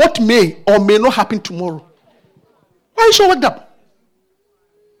about what may or may not happen tomorrow. Why are you so worked up?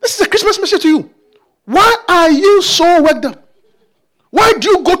 This is a Christmas message to you. Why are you so worked up? Why do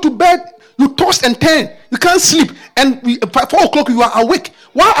you go to bed, you toss and turn, you can't sleep, and by 4 o'clock you are awake?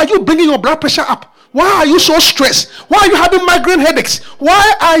 Why are you bringing your blood pressure up? Why are you so stressed? Why are you having migraine headaches?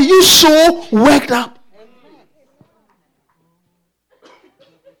 Why are you so worked up?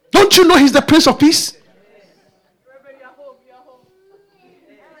 Don't you know He's the Prince of Peace?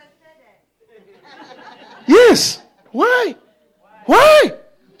 Yes. Why? Why?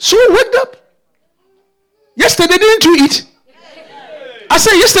 So worked up. Yesterday didn't you eat? I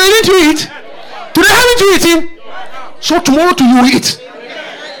said yesterday didn't you eat? Today haven't you eaten? So tomorrow too you will eat.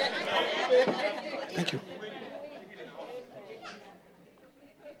 Thank you.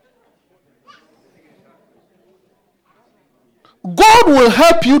 God will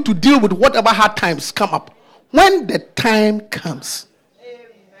help you to deal with whatever hard times come up when the time comes.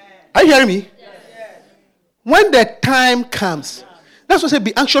 Are you hearing me? Yes. When the time comes. That's why I say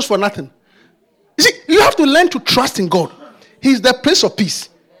be anxious for nothing. You see, you have to learn to trust in God. He's the Prince of Peace.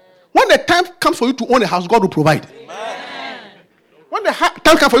 When the time comes for you to own a house, God will provide. Amen. When the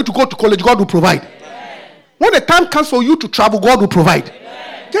time comes for you to go to college, God will provide. Amen. When the time comes for you to travel, God will provide.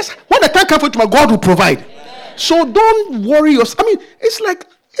 Amen. Just when the time comes for you to God will provide. Amen. So don't worry yourself. It's like,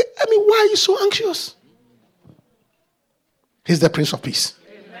 why are you so anxious? He's the Prince of Peace.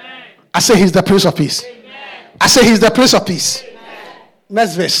 Amen. I say He's the Prince of Peace. Amen. I say He's the Prince of Peace. Amen.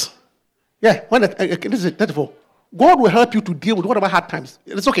 Next verse. Yeah, this is 34. God will help you to deal with whatever hard times.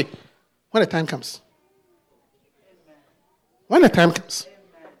 It's okay. When the time comes. When the time comes.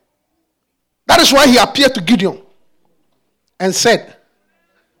 That is why he appeared to Gideon and said,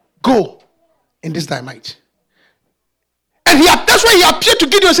 go in this thy might. And that's why he appeared to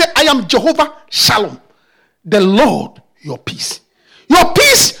Gideon and said, I am Jehovah Shalom, the Lord your peace. Your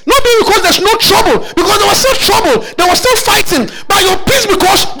peace, not because there's no trouble, because there was still trouble, there was still fighting, but your peace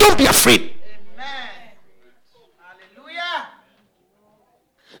because don't be afraid. Amen. Hallelujah.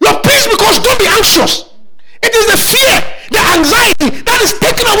 Your peace because don't be anxious. It is the fear, the anxiety that is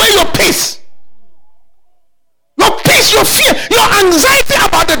taking away your peace. Your peace, your fear, your anxiety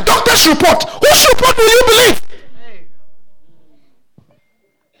about the doctor's report. Whose report will you believe?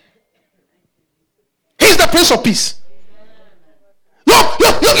 He's the Prince of Peace. Your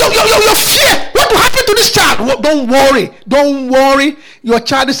fear. What will happen to this child? Well, don't worry. Don't worry. Your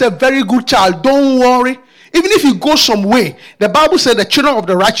child is a very good child. Don't worry. Even if he goes some way, the Bible said the children of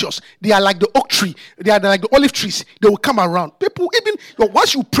the righteous, they are like the oak tree. They are like the olive trees. They will come around. People, even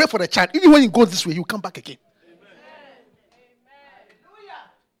once you pray for the child, even when he goes this way, he will come back again.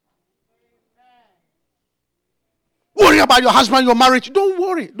 Worry about your husband, your marriage. Don't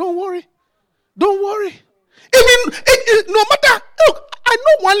worry. Don't worry. Don't worry. Even no matter. Look, I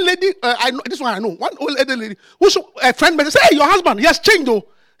know one lady. I know this one. I know one old lady who's a friend. But say, hey, your husband, he has changed though.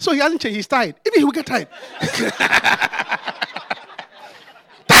 So he hasn't changed. He's tired. Even he will get tired.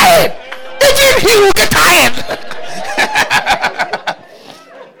 Tired. Even he will get tired.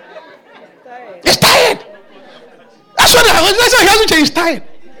 He's tired. That's why he hasn't changed. He's tired.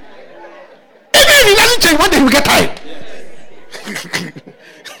 Even if he doesn't change, one day he will get tired.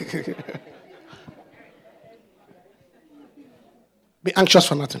 Be anxious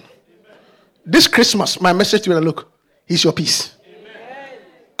for nothing. This Christmas, my message to you, look, he's your peace. Amen.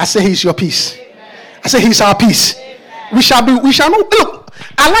 I say he's your peace. Amen. I say he's our peace. Amen. We shall not, look,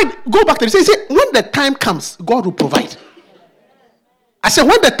 go back to it. Say, when the time comes, God will provide. I say,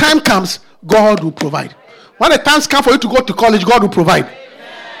 when the time comes, God will provide. When the times come for you to go to college, God will provide.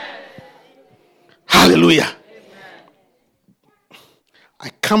 Amen. Hallelujah. Amen. I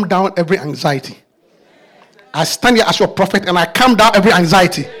calm down every anxiety. I stand here as your prophet and I calm down every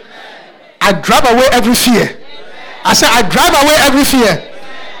anxiety. Amen. I drive away every fear. Amen. I say, I drive away every fear. Amen.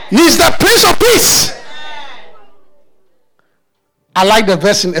 He is the Prince of Peace. Amen. I like the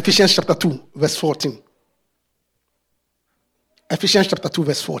verse in Ephesians chapter 2, verse 14. Ephesians chapter 2,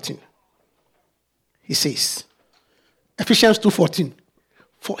 verse 14. He says, Ephesians 2:14,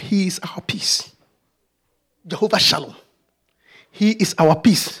 for he is our peace. Jehovah Shalom. He is our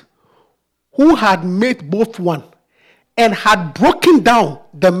peace, who had made both one and had broken down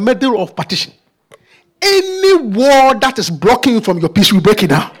the middle of partition. Any wall that is blocking you from your peace, we break it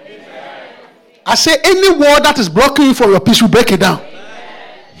down. Amen. I say any wall that is blocking you from your peace, we break it down.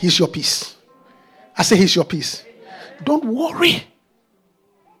 Amen. He's your peace. I say he's your peace. Amen. Don't worry.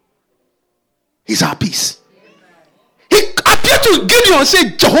 He's our peace. He appeared to Gideon and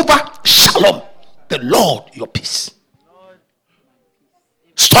said, Jehovah Shalom, the Lord your peace.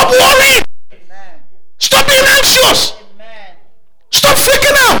 Stop worrying. Stop being anxious. Amen. Stop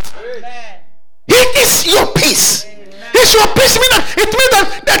freaking out. Amen. He is your peace. Amen. He's your peace. It means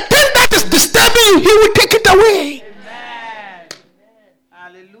that the thing that is disturbing you, he will take it away. Amen.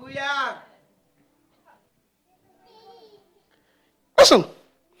 Hallelujah. Listen,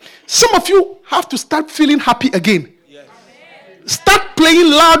 some of you have to start feeling happy again. Yes. Start playing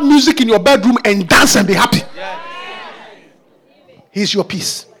loud music in your bedroom and dance and be happy. Yes. He's your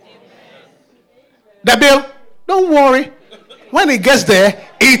peace. The bill, don't worry. When it gets there,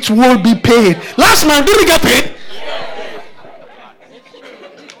 it will be paid. Last month, did he get paid?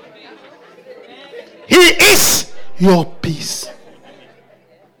 He is your peace.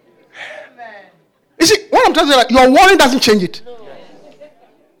 You see, what I'm trying to say, your worry doesn't change it.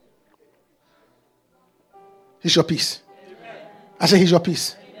 He's your peace. I say he's your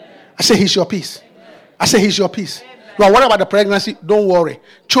peace. I say he's your peace. I say he's your peace. You are worried about the pregnancy, don't worry.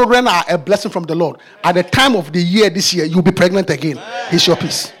 Children are a blessing from the Lord. At the time of the year, this year, you'll be pregnant again. He's your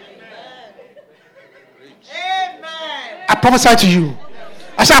peace. Amen. I prophesy to you.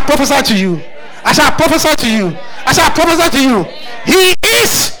 I say I prophesy to you. I say I prophesy to you. I say I prophesy to you. He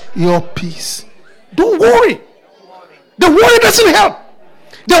is your peace. Don't worry. The worry doesn't help.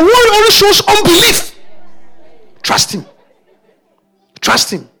 The worry only shows unbelief. Trust him.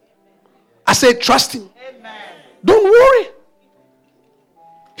 Trust him. I say trust him. Don't worry.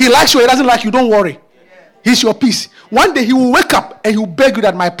 He likes you, he doesn't like you, don't worry. He's your peace. One day he will wake up and he will beg you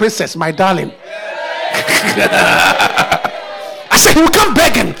that my princess, my darling. I said he will come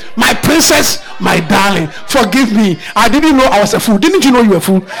begging, my princess, my darling, forgive me. I didn't know I was a fool. Didn't you know you were a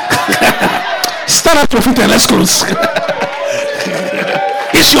fool? Stand up to your feet and let's close.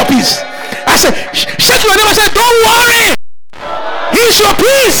 It's your peace. I said, shake your neighbor and say, don't worry. He's your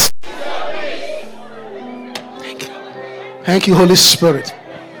peace. Thank you. Thank you, Holy Spirit.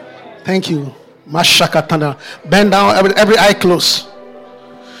 Thank you. Mashakatana. Bend down, every eye closed.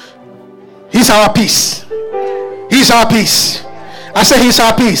 He's our peace. He's our peace. I say he's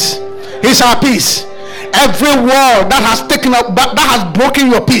our peace. He's our peace. Every wall that has taken up, that has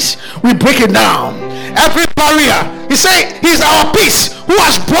broken your peace, we break it down. Every barrier, he say he's our peace, who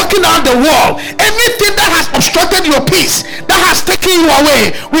has broken down the wall. Anything that has obstructed your peace, that has taken you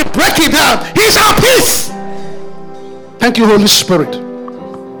away, we break it down. He's our peace. Thank you, Holy Spirit.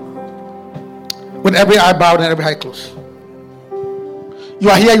 With every eye bowed and every eye closed. You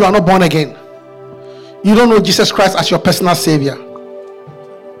are here, you are not born again. You don't know Jesus Christ as your personal Savior.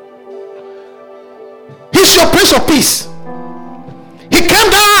 He's your Prince of Peace. He came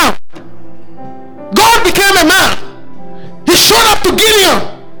down. God became a man. He showed up to Gideon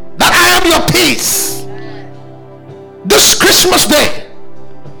that I am your peace. This Christmas day,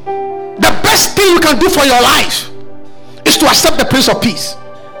 the best thing you can do for your life is to accept the Prince of Peace.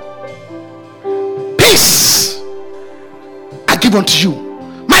 Peace I give unto you.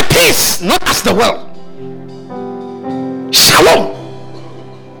 My peace, not as the world. Shalom,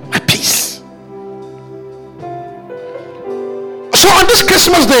 my peace. So on this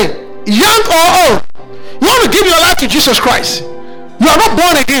Christmas day, young or old, you want to give your life to Jesus Christ. You are not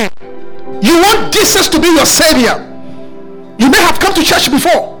born again. You want Jesus to be your Savior. You may have come to church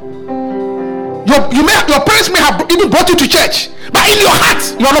before. Your parents may have even brought you to church, but in your heart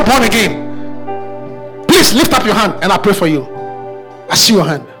you are not born again. Please lift up your hand and I pray for you. I see your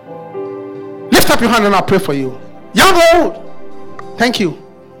hand. Lift up your hand and I pray for you. Young or old, thank you.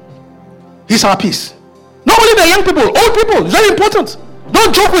 He's our peace. Not only the young people, old people, very important.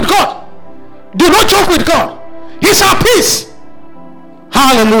 Don't joke with God. Do not joke with God. He's our peace.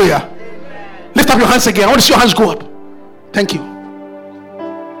 Hallelujah. Lift up your hands again. I want to see your hands go up. Thank you.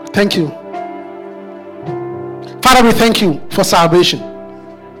 Thank you. Father, we thank you for salvation.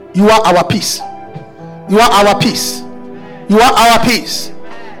 You are our peace. You are our peace. You are our peace.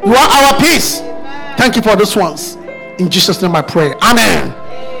 You are our peace. Thank you for these ones. In Jesus' name I pray. Amen.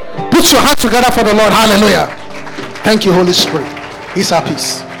 Put your hands together for the Lord. Hallelujah. Thank you, Holy Spirit. He's our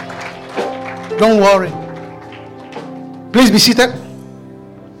peace. Don't worry. Please be seated.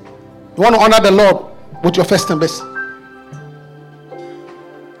 You want to honor the Lord with your first and best.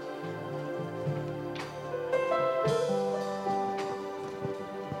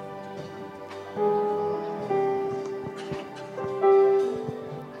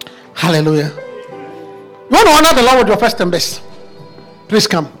 Hallelujah. You want to honor the Lord with your first and best. Please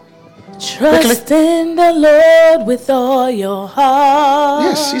come. Trust quickly in the Lord with all your heart.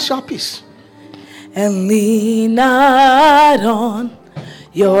 Yes, He's your peace. And lean not on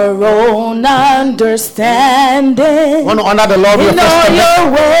your own understanding. You want to honor the Lord with your first and best. In all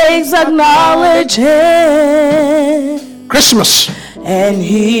your ways acknowledge Him. Christmas. And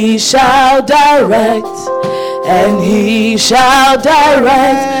He shall direct. And He shall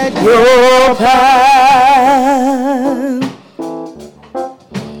direct your path.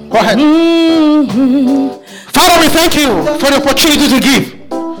 Go ahead. Father, we thank you for the opportunity to give.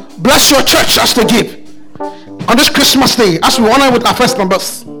 Bless your church as to give. On this Christmas day, as we honor with our first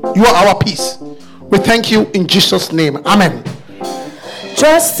numbers, you are our peace. We thank you in Jesus' name. Amen.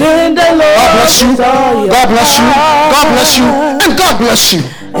 Trust in the Lord. God bless you. God bless you. God bless you. And God bless you.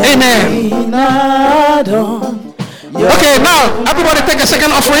 Amen. Okay, now everybody take a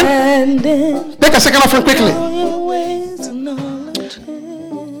second offering. Take a second offering quickly.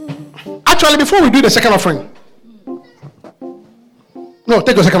 Actually, before we do the second offering, no,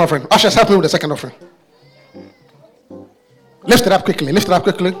 take the second offering. Ushers, help me with the second offering. Lift it up quickly. Lift it up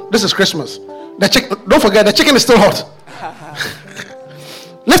quickly. This is Christmas. Don't forget, the chicken is still hot.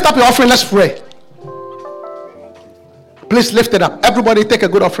 Lift up your offering. Let's pray. Please lift it up. Everybody take a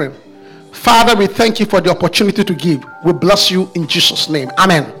good offering. Father, we thank you for the opportunity to give. We bless you in Jesus' name.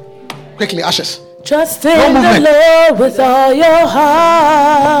 Amen. Quickly, ashes. Trust in the Lord with all your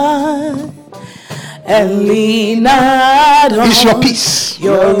heart. And lean not on He's your peace.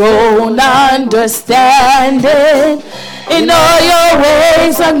 Your own understanding. In all your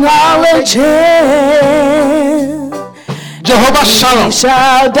ways acknowledge Him. Jehovah Shalom,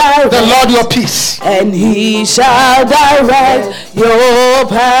 the Lord your peace, and He shall direct your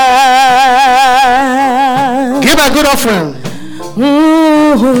path. Give a good offering.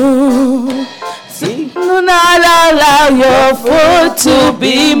 not allow your foot to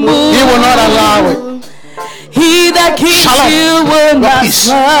be moved. He will not allow it. He that keeps you will not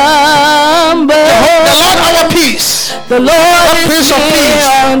slumber. The Lord our peace. The Lord is Prince of near Peace.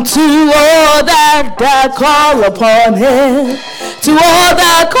 unto all that call upon him. To all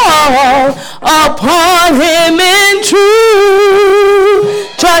that call upon him in truth.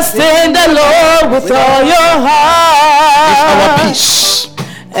 Trust in the Lord with all your Our heart. peace.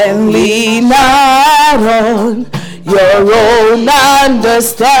 And lean not on your own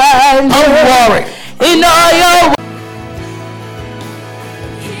understanding. Don't worry. In all your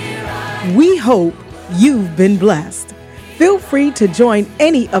We hope you've been blessed. Feel free to join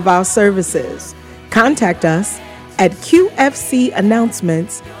any of our services. Contact us at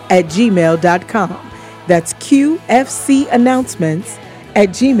qfcannouncements@gmail.com. That's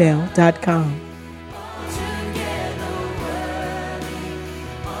qfcannouncements@gmail.com.